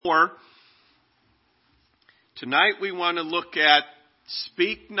4. Tonight we want to look at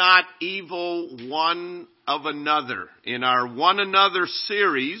Speak Not Evil One of Another. In our One Another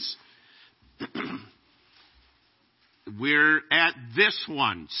series, we're at this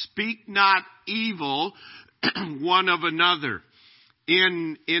one. Speak not evil one of another.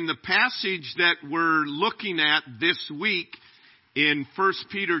 In the passage that we're looking at this week in 1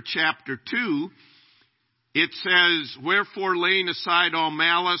 Peter chapter 2, it says, "Wherefore laying aside all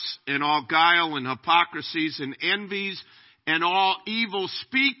malice and all guile and hypocrisies and envies and all evil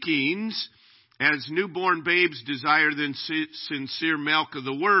speakings, as newborn babes desire the sincere milk of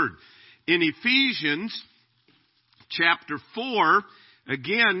the word." In Ephesians chapter 4,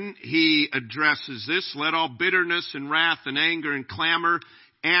 again, he addresses this. "Let all bitterness and wrath and anger and clamor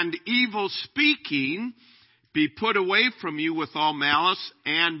and evil speaking be put away from you with all malice,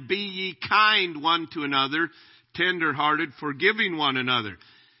 and be ye kind one to another, tender-hearted, forgiving one another."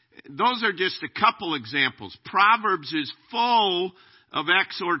 Those are just a couple examples. Proverbs is full of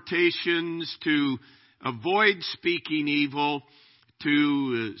exhortations to avoid speaking evil,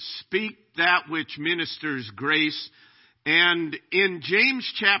 to speak that which ministers grace. And in James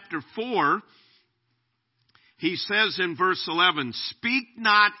chapter 4, he says in verse 11, "Speak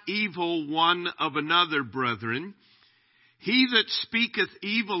not evil one of another, brethren. He that speaketh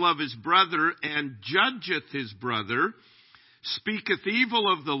evil of his brother and judgeth his brother, speaketh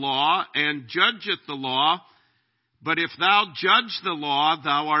evil of the law and judgeth the law. But if thou judge the law,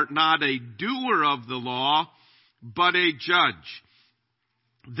 thou art not a doer of the law, but a judge.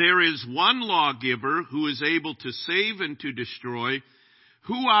 There is one lawgiver who is able to save and to destroy.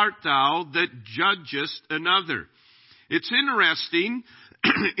 Who art thou that judgest another?" It's interesting,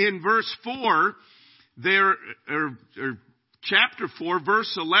 in verse 4, chapter 4,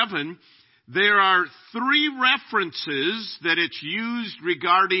 verse 11, there are 3 references that it's used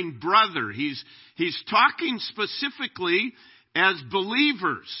regarding brother. He's talking specifically as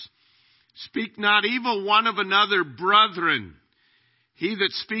believers. "Speak not evil one of another, brethren. He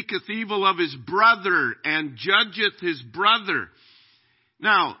that speaketh evil of his brother and judgeth his brother."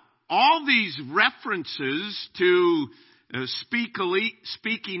 Now, all these references to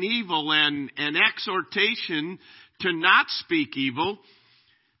speaking evil and exhortation to not speak evil,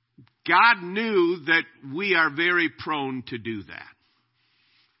 God knew that we are very prone to do that.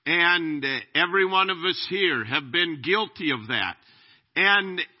 And every one of us here have been guilty of that.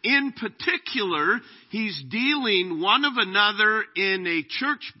 And in particular, he's dealing one of another in a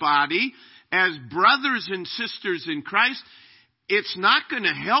church body as brothers and sisters in Christ. It's not going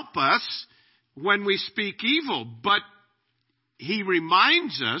to help us when we speak evil, but he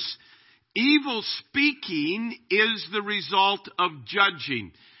reminds us evil speaking is the result of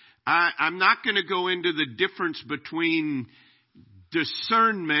judging. I'm not going to go into the difference between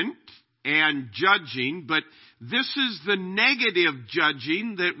discernment and judging, but this is the negative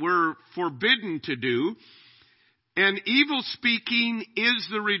judging that we're forbidden to do. And evil speaking is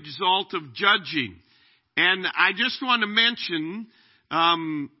the result of judging. And I just want to mention,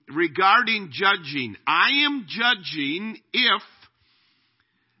 regarding judging, I am judging if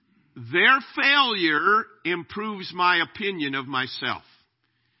their failure improves my opinion of myself.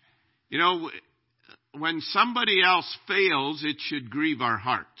 You know, when somebody else fails, it should grieve our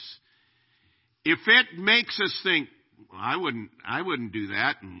hearts. If it makes us think, well, I wouldn't do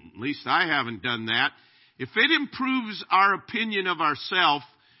that, and at least I haven't done that. If it improves our opinion of ourselves,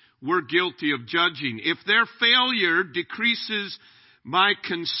 we're guilty of judging. If their failure decreases my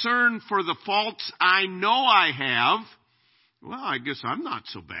concern for the faults I know I have, well, I guess I'm not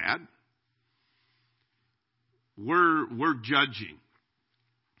so bad. We're judging.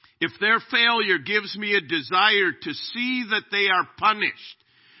 If their failure gives me a desire to see that they are punished,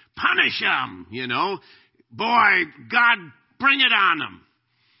 punish them, boy, God, bring it on them.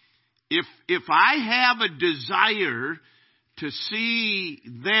 If I have a desire to see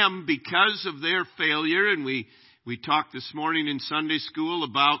them because of their failure, and we talked this morning in Sunday school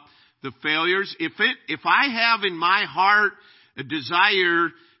about the failures, if I have in my heart a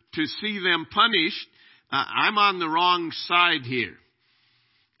desire to see them punished, I'm on the wrong side here.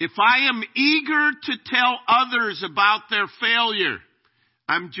 If I am eager to tell others about their failure,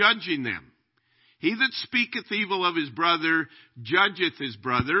 I'm judging them. He that speaketh evil of his brother judgeth his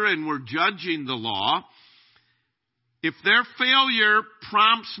brother, and we're judging the law. If their failure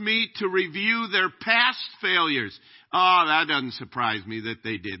prompts me to review their past failures, that doesn't surprise me that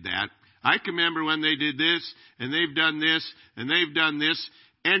they did that. I can remember when they did this, and they've done this, and they've done this.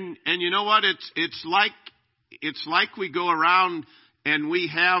 And you know what? It's like we go around and we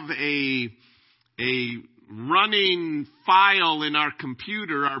have a running file in our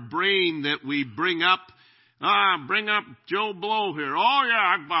computer, our brain, that we bring up Joe Blow here. Oh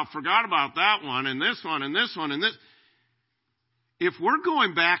yeah, I forgot about that one, and this one, and this one, and this. If we're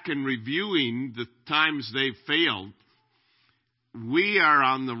going back and reviewing the times they've failed, we are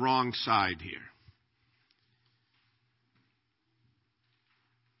on the wrong side here.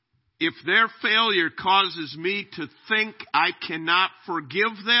 If their failure causes me to think I cannot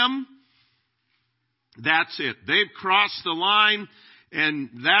forgive them, that's it. They've crossed the line, and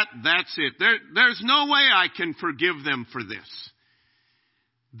that's it. There's no way I can forgive them for this.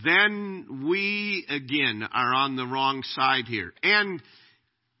 Then we, again, are on the wrong side here. And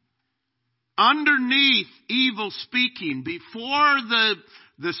underneath evil speaking, before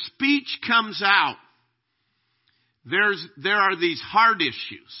the speech comes out, there are these heart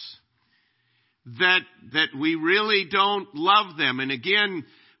issues that we really don't love them. And again,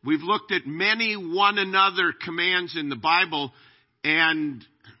 we've looked at many one another commands in the Bible, and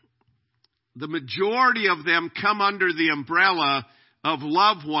the majority of them come under the umbrella of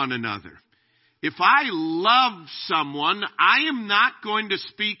love one another. If I love someone, I am not going to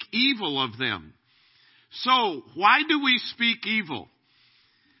speak evil of them. So, why do we speak evil?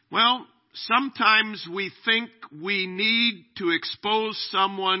 Well, sometimes we think we need to expose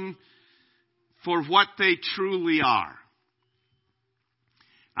someone for what they truly are.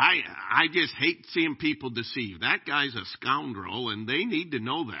 I just hate seeing people deceived. That guy's a scoundrel, and they need to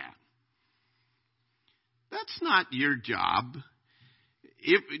know that. That's not your job.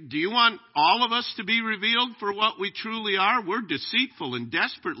 Do you want all of us to be revealed for what we truly are? We're deceitful and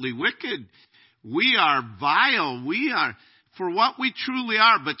desperately wicked. We are vile. We are for what we truly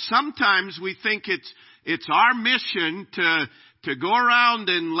are. But sometimes we think it's our mission to go around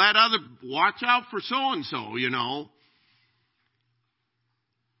and let watch out for so-and-so, you know.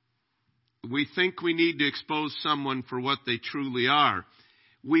 We think we need to expose someone for what they truly are.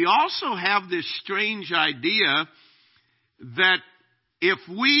 We also have this strange idea that if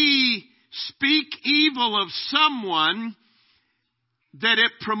we speak evil of someone, that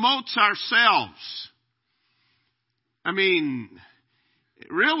it promotes ourselves. I mean,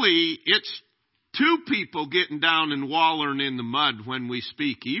 really, it's two people getting down and wallowing in the mud when we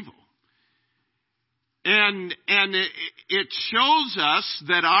speak evil. And it shows us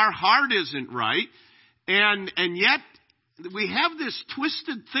that our heart isn't right. And yet we have this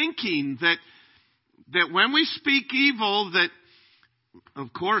twisted thinking that when we speak evil, that,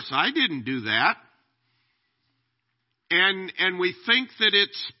 of course, I didn't do that. And we think that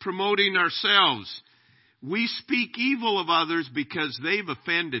it's promoting ourselves. We speak evil of others because they've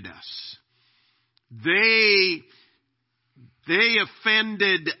offended us. They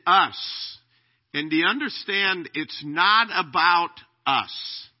offended us. And do you understand, it's not about us.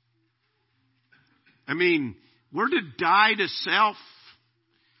 I mean, we're to die to self.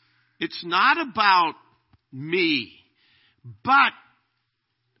 It's not about me. But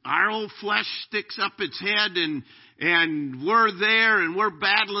our old flesh sticks up its head, and we're there and we're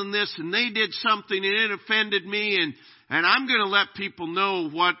battling this, and they did something and it offended me, and I'm going to let people know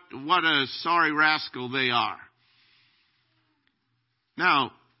what a sorry rascal they are.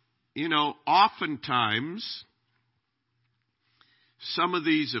 Now, you know, oftentimes some of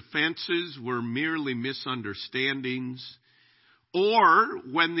these offenses were merely misunderstandings, or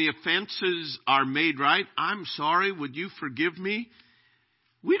when the offenses are made right, I'm sorry, would you forgive me?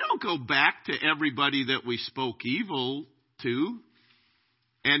 We don't go back to everybody that we spoke evil to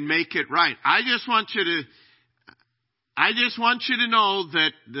and make it right. I just want you to know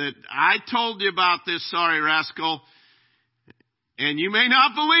that I told you about this sorry rascal, and you may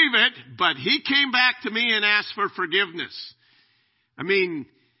not believe it, but he came back to me and asked for forgiveness. I mean,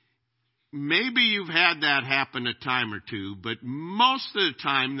 maybe you've had that happen a time or two, but most of the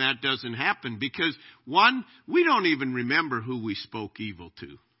time that doesn't happen because, one, we don't even remember who we spoke evil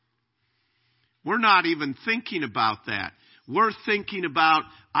to. We're not even thinking about that. We're thinking about,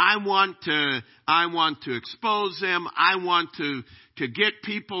 I want to expose them. I want to get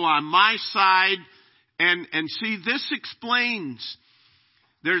people on my side. And see, this explains.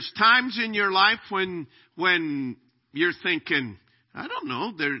 There's times in your life when you're thinking, I don't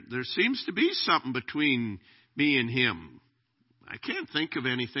know, there seems to be something between me and him. I can't think of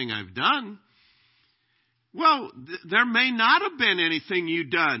anything I've done. Well, there may not have been anything you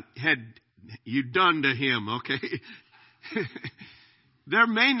done to him, okay? There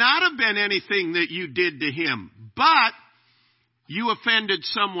may not have been anything that you did to him, but you offended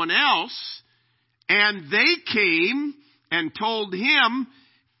someone else, and they came and told him,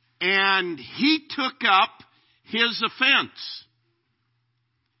 and he took up his offense.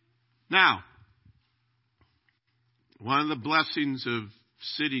 Now, One of the blessings of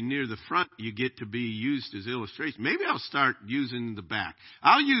sitting near the front, you get to be used as illustration. Maybe I'll start using the back.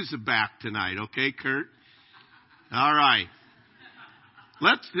 I'll use the back tonight, okay, Kurt? All right.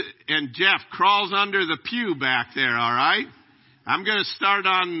 And Jeff crawls under the pew back there, all right? I'm going to start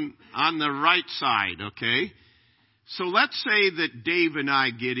on the right side, okay? So let's say that Dave and I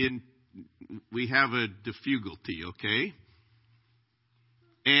get in, we have a difficulty, okay?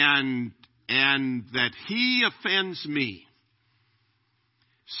 And that he offends me.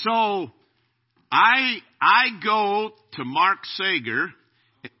 So I go to Mark Sager.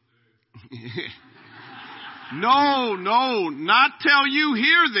 No, not till you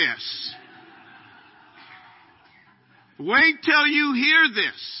hear this. Wait till you hear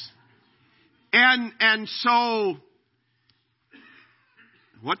this. And so,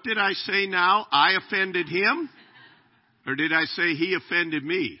 what did I say now? I offended him? Or did I say he offended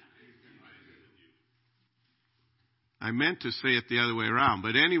me? I meant to say it the other way around.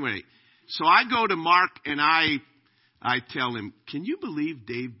 But anyway, so I go to Mark and I tell him, can you believe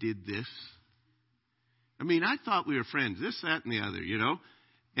Dave did this? I mean, I thought we were friends, this, that, and the other, you know.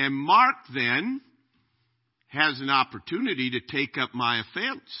 And Mark then has an opportunity to take up my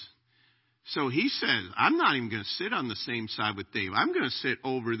offense. So he says, I'm not even going to sit on the same side with Dave. I'm going to sit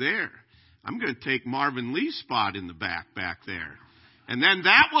over there. I'm going to take Marvin Lee's spot in the back there. And then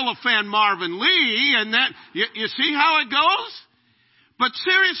that will offend Marvin Lee, and then, you see how it goes? But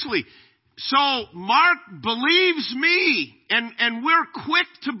seriously, so Mark believes me, and we're quick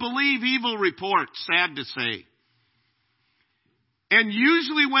to believe evil reports, sad to say. And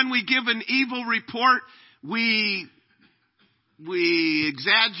usually when we give an evil report, we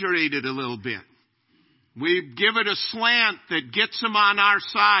exaggerate it a little bit. We give it a slant that gets him on our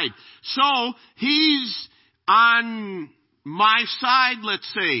side. So he's on my side,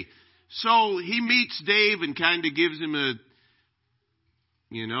 let's say. So he meets Dave and kind of gives him a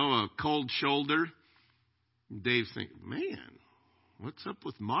cold shoulder. Dave's thinking, man, what's up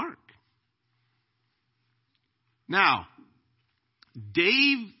with Mark? Now,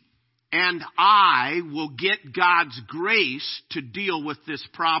 Dave and I will get God's grace to deal with this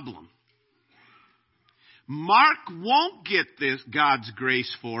problem. Mark won't get God's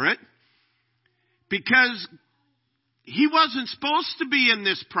grace for it because he wasn't supposed to be in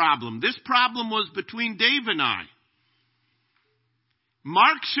this problem. This problem was between Dave and I.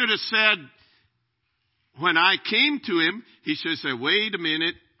 Mark should have said, when I came to him, he should have said, wait a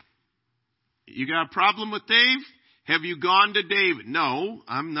minute. You got a problem with Dave? Have you gone to Dave? No,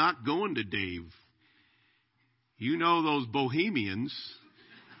 I'm not going to Dave. You know those Bohemians,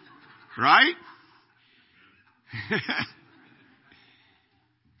 right?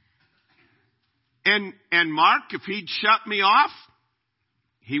 And Mark, if he'd shut me off,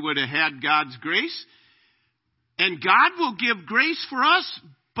 he would have had God's grace. And God will give grace for us,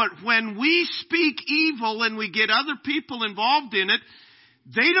 but when we speak evil and we get other people involved in it,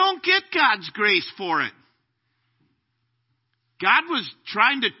 they don't get God's grace for it. God was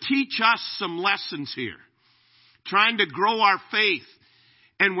trying to teach us some lessons here, trying to grow our faith.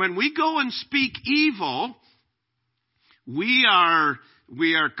 And when we go and speak evil, we are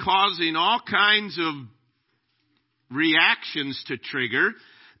causing all kinds of reactions to trigger,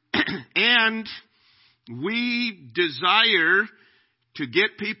 and we desire to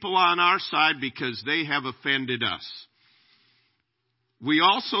get people on our side because they have offended us. We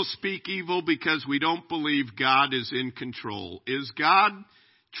also speak evil because we don't believe God is in control. Is God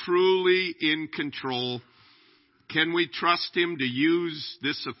truly in control? Can we trust Him to use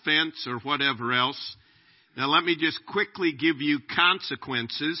this offense or whatever else? Now let me just quickly give you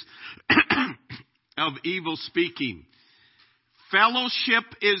consequences of evil speaking. Fellowship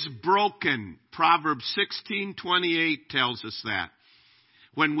is broken. Proverbs 16:28 tells us that.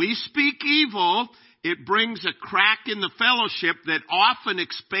 When we speak evil, it brings a crack in the fellowship that often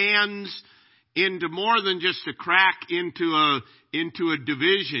expands into more than just a crack, into a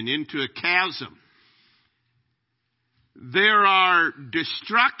division, into a chasm. There are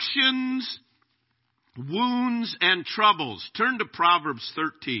destructions, wounds, and troubles. Turn to Proverbs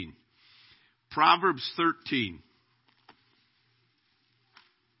 13. Proverbs 13.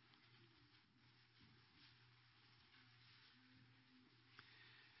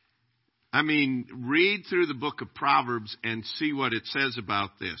 I mean, read through the book of Proverbs and see what it says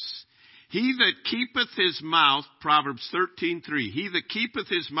about this. He that keepeth his mouth, Proverbs 13:3, he that keepeth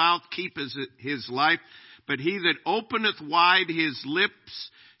his mouth keepeth his life, but he that openeth wide his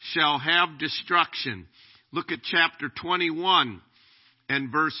lips shall have destruction. Look at chapter 21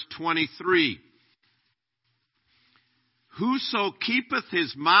 and verse 23. Whoso keepeth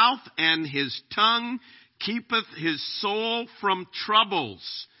his mouth and his tongue keepeth his soul from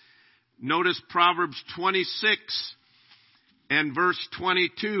troubles. Notice Proverbs 26 and verse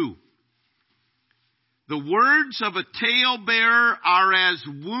 22. The words of a talebearer are as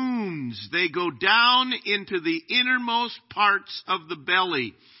wounds. They go down into the innermost parts of the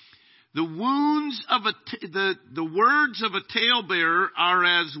belly. The words of a talebearer are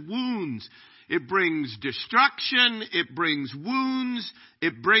as wounds. It brings destruction, it brings wounds,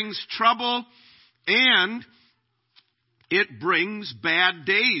 it brings trouble, and it brings bad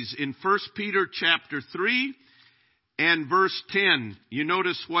days. In 1 Peter chapter 3 and verse 10, you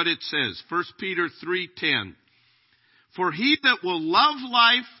notice what it says. 1 Peter 3:10. For he that will love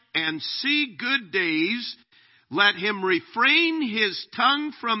life and see good days, let him refrain his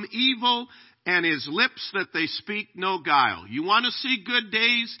tongue from evil and his lips that they speak no guile. You want to see good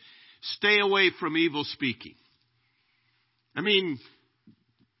days? Stay away from evil speaking. I mean,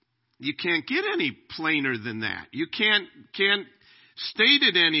 you can't get any plainer than that. You can't state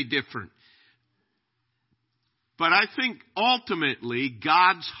it any different. But I think ultimately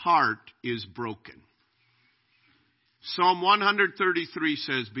God's heart is broken. Psalm 133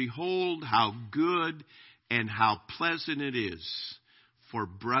 says, behold how good and how pleasant it is for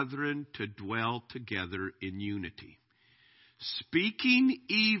brethren to dwell together in unity. Speaking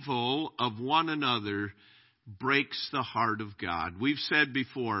evil of one another breaks the heart of God. We've said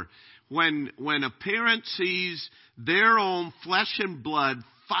before, when a parent sees their own flesh and blood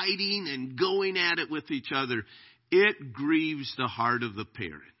fighting and going at it with each other, it grieves the heart of the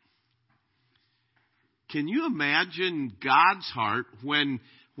parent. Can you imagine God's heart when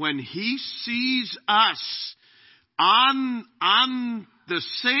he sees us on the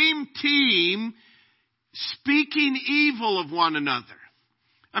same team speaking evil of one another?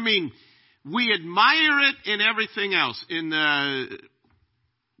 I mean, we admire it in everything else. In the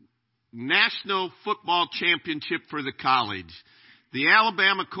National Football Championship for the college, the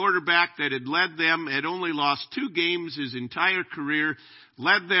Alabama quarterback that had led them had only lost 2 games his entire career,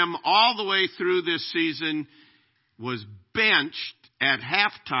 led them all the way through this season, was benched at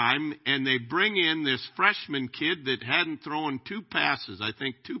halftime, and they bring in this freshman kid that hadn't thrown 2 passes. I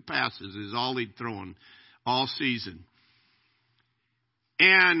think 2 passes is all he'd thrown all season.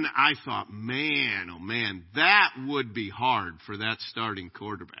 And I thought, man, oh man, that would be hard for that starting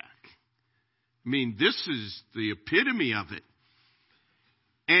quarterback. I mean, this is the epitome of it.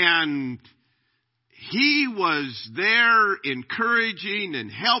 And he was there encouraging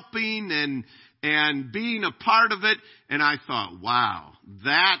and helping and being a part of it. And I thought, wow,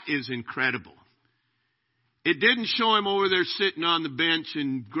 that is incredible. It didn't show him over there sitting on the bench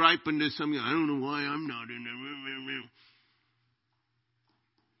and griping to something. I don't know why I'm not in there.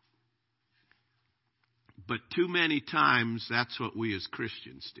 But too many times, that's what we as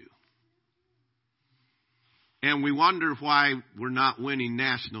Christians do. And we wonder why we're not winning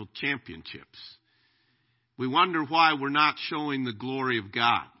national championships. We wonder why we're not showing the glory of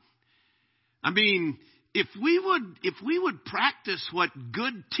God. I mean, if we would practice what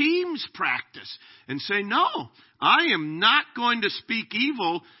good teams practice and say, no, I am not going to speak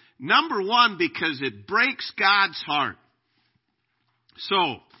evil, number one, because it breaks God's heart.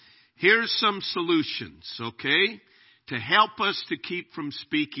 So, here's some solutions, okay, to help us to keep from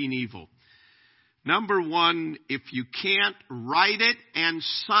speaking evil. Number one, if you can't write it and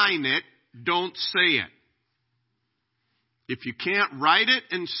sign it, don't say it. If you can't write it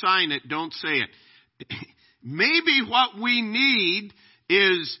and sign it, don't say it. Maybe what we need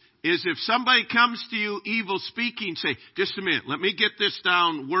is if somebody comes to you evil speaking, say, just a minute, let me get this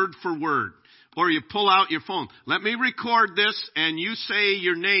down word for word. Or you pull out your phone. Let me record this and you say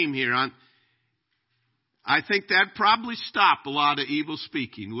your name here. I think that'd probably stop a lot of evil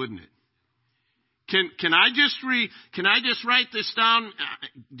speaking, wouldn't it? Can I just write this down?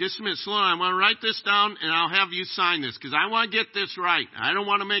 Just a minute, slow down. I want to write this down and I'll have you sign this because I want to get this right. I don't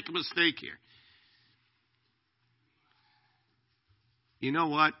want to make a mistake here. You know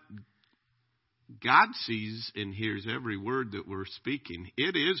what? God sees and hears every word that we're speaking.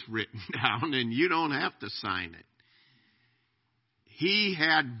 It is written down and you don't have to sign it. He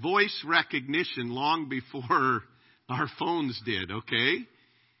had voice recognition long before our phones did, okay?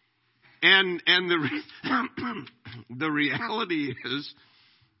 And the reality is,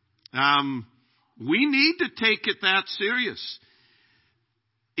 we need to take it that serious.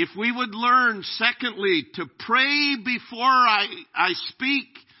 If we would learn, secondly, to pray before I speak,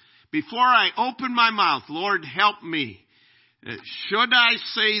 before I open my mouth, Lord, help me. Should I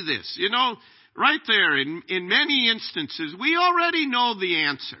say this? You know, right there, in many instances, we already know the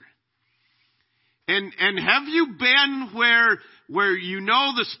answer. And have you been where you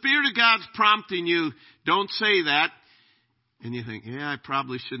know the Spirit of God's prompting you, don't say that, and you think, yeah, I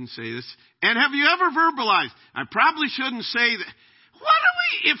probably shouldn't say this. And have you ever verbalized, I probably shouldn't say that?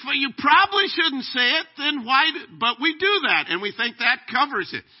 If you probably shouldn't say it, then why? But we do that, and we think that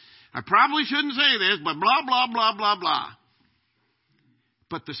covers it. I probably shouldn't say this, but blah, blah, blah, blah, blah.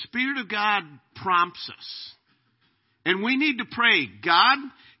 But the Spirit of God prompts us. And we need to pray, God,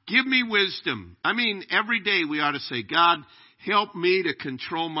 give me wisdom. I mean, every day we ought to say, God, help me to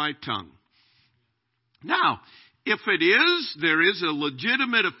control my tongue. Now, if there is a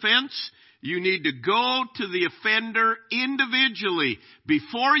legitimate offense, you need to go to the offender individually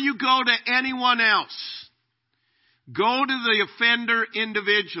before you go to anyone else. Go to the offender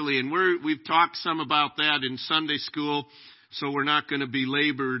individually. And we've talked some about that in Sunday school, so we're not going to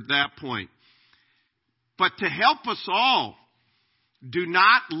belabor that point. But to help us all, do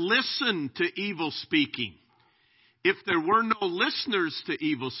not listen to evil speaking. If there were no listeners to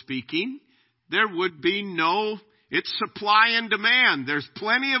evil speaking, there would be no... It's supply and demand. There's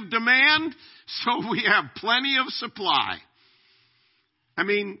plenty of demand, so we have plenty of supply. I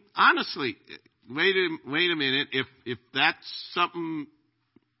mean, honestly, wait a minute. If that's something,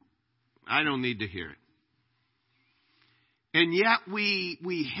 I don't need to hear it. And yet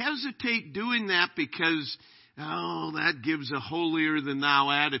we hesitate doing that because, that gives a holier than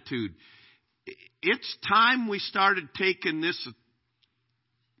thou attitude. It's time we started taking this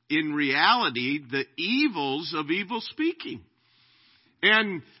in reality, the evils of evil speaking.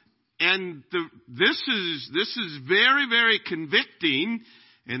 And this is very, very convicting,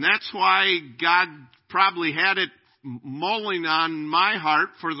 and that's why God probably had it mulling on my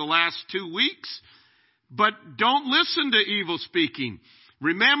heart for the last 2 weeks. But don't listen to evil speaking.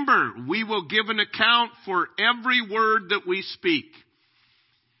 Remember, we will give an account for every word that we speak.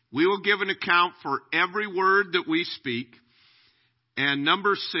 We will give an account for every word that we speak. And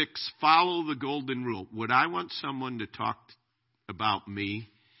number 6, follow the golden rule. Would I want someone to talk about me?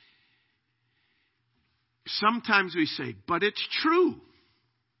 Sometimes we say, but it's true.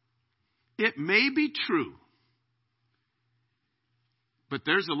 It may be true. But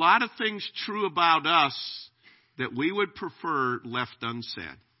there's a lot of things true about us that we would prefer left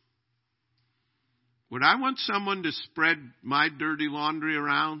unsaid. Would I want someone to spread my dirty laundry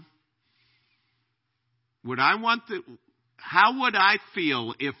around? How would I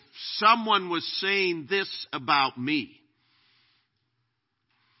feel if someone was saying this about me?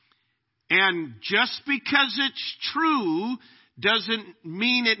 And just because it's true doesn't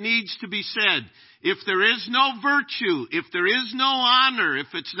mean it needs to be said. If there is no virtue, if there is no honor, if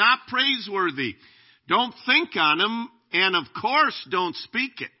it's not praiseworthy, don't think on them, and of course don't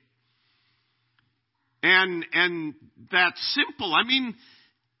speak it. And that's simple. I mean,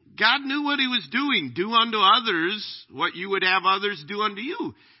 God knew what he was doing. Do unto others what you would have others do unto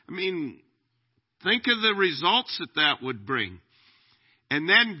you. I mean, think of the results that would bring. And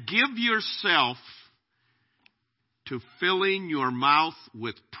then give yourself to filling your mouth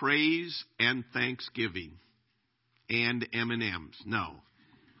with praise and thanksgiving and M&Ms. No.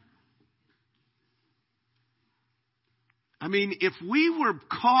 I mean, if we were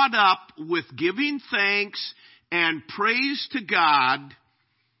caught up with giving thanks and praise to God,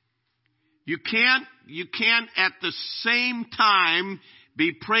 you can't at the same time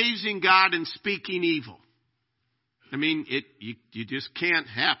be praising God and speaking evil. I mean, you just can't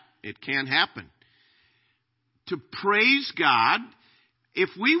it can't happen. To praise God, if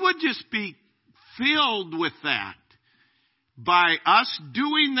we would just be filled with that, by us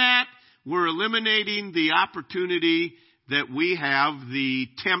doing that, we're eliminating the opportunity that we have, the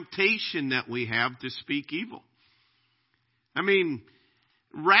temptation that we have to speak evil. I mean,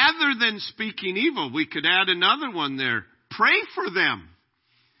 rather than speaking evil, we could add another one there. Pray for them.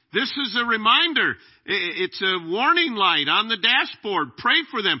 This is a reminder. It's a warning light on the dashboard. Pray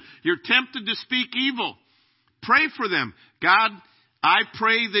for them. You're tempted to speak evil. Pray for them. God, I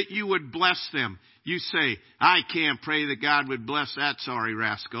pray that you would bless them. You say, I can't pray that God would bless that sorry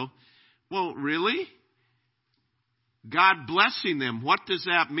rascal. Well, really? God blessing them, what does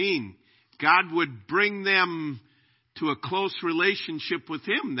that mean? God would bring them to a close relationship with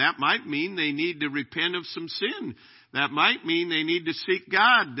him. That might mean they need to repent of some sin. That might mean they need to seek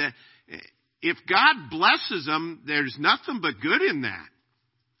God. If God blesses them, there's nothing but good in that.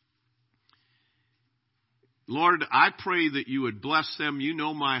 Lord, I pray that you would bless them. You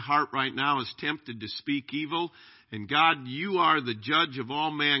know my heart right now is tempted to speak evil. And God, you are the judge of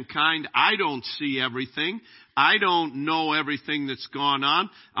all mankind. I don't see everything. I don't know everything that's gone on.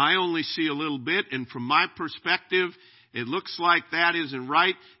 I only see a little bit. And from my perspective, it looks like that isn't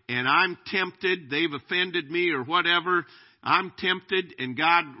right, and I'm tempted, they've offended me or whatever, I'm tempted, and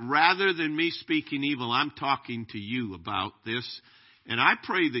God, rather than me speaking evil, I'm talking to you about this. And I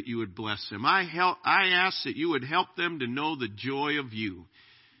pray that you would bless them. I ask that you would help them to know the joy of you,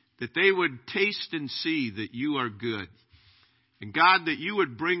 that they would taste and see that you are good. And God, that you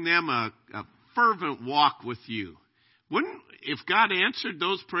would bring them a fervent walk with you. If God answered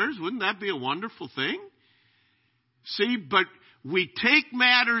those prayers, wouldn't that be a wonderful thing? See, but we take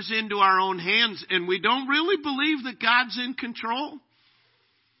matters into our own hands and we don't really believe that God's in control.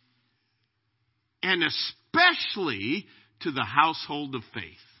 And especially to the household of faith.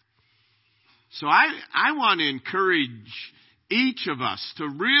 So I want to encourage each of us to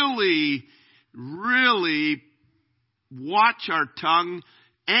really, really watch our tongue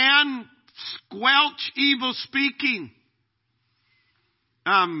and squelch evil speaking.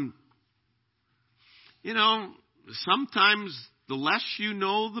 Sometimes the less you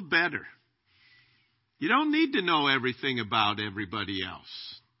know, the better. You don't need to know everything about everybody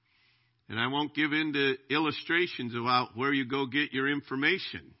else. And I won't give into illustrations about where you go get your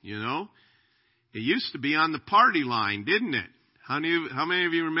information, It used to be on the party line, didn't it? How many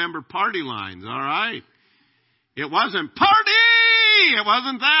of you remember party lines? All right. It wasn't party! It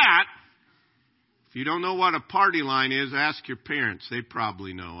wasn't that. If you don't know what a party line is, ask your parents. They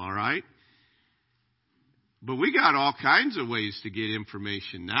probably know, all right? But we got all kinds of ways to get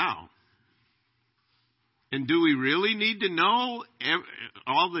information now. And do we really need to know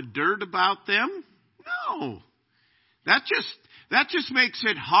all the dirt about them? No. That just makes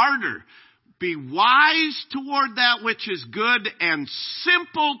it harder. Be wise toward that which is good and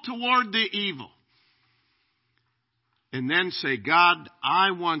simple toward the evil. And then say, God,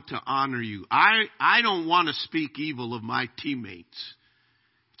 I want to honor you. I don't want to speak evil of my teammates.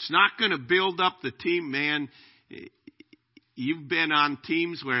 It's not going to build up the team, man. You've been on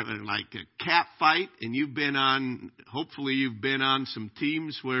teams where like a cat fight, and hopefully you've been on some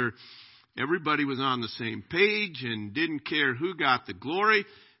teams where everybody was on the same page and didn't care who got the glory.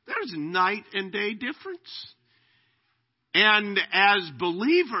 There's night and day difference. And as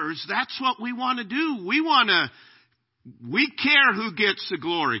believers, that's what we want to do. We care who gets the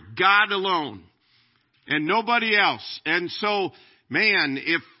glory, God alone, and nobody else. And so, man,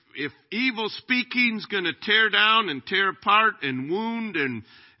 if evil speaking's going to tear down and tear apart and wound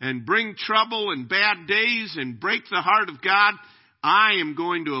and bring trouble and bad days and break the heart of God, I am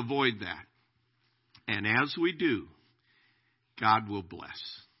going to avoid that. And as we do, God will bless.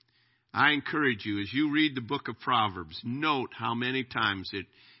 I encourage you, as you read the book of Proverbs, note how many times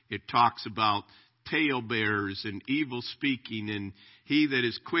it talks about talebearers and evil speaking and he that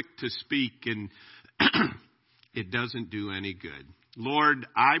is quick to speak, and it doesn't do any good. Lord,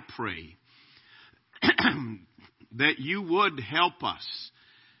 I pray that you would help us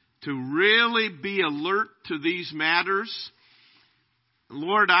to really be alert to these matters.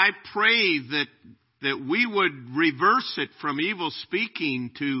 Lord, I pray that we would reverse it from evil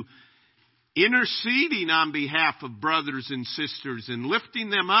speaking to interceding on behalf of brothers and sisters and lifting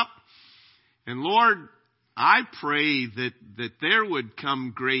them up. And Lord, I pray that there would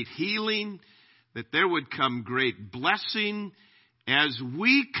come great healing, that there would come great blessing as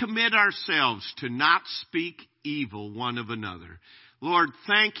we commit ourselves to not speak evil one of another. Lord,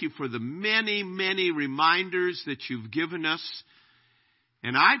 thank you for the many, many reminders that you've given us.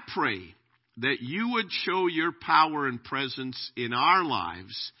 And I pray that you would show your power and presence in our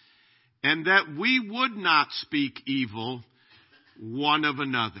lives, and that we would not speak evil one of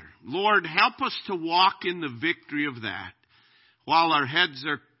another. Lord, help us to walk in the victory of that while our heads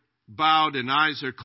are bowed and eyes are closed.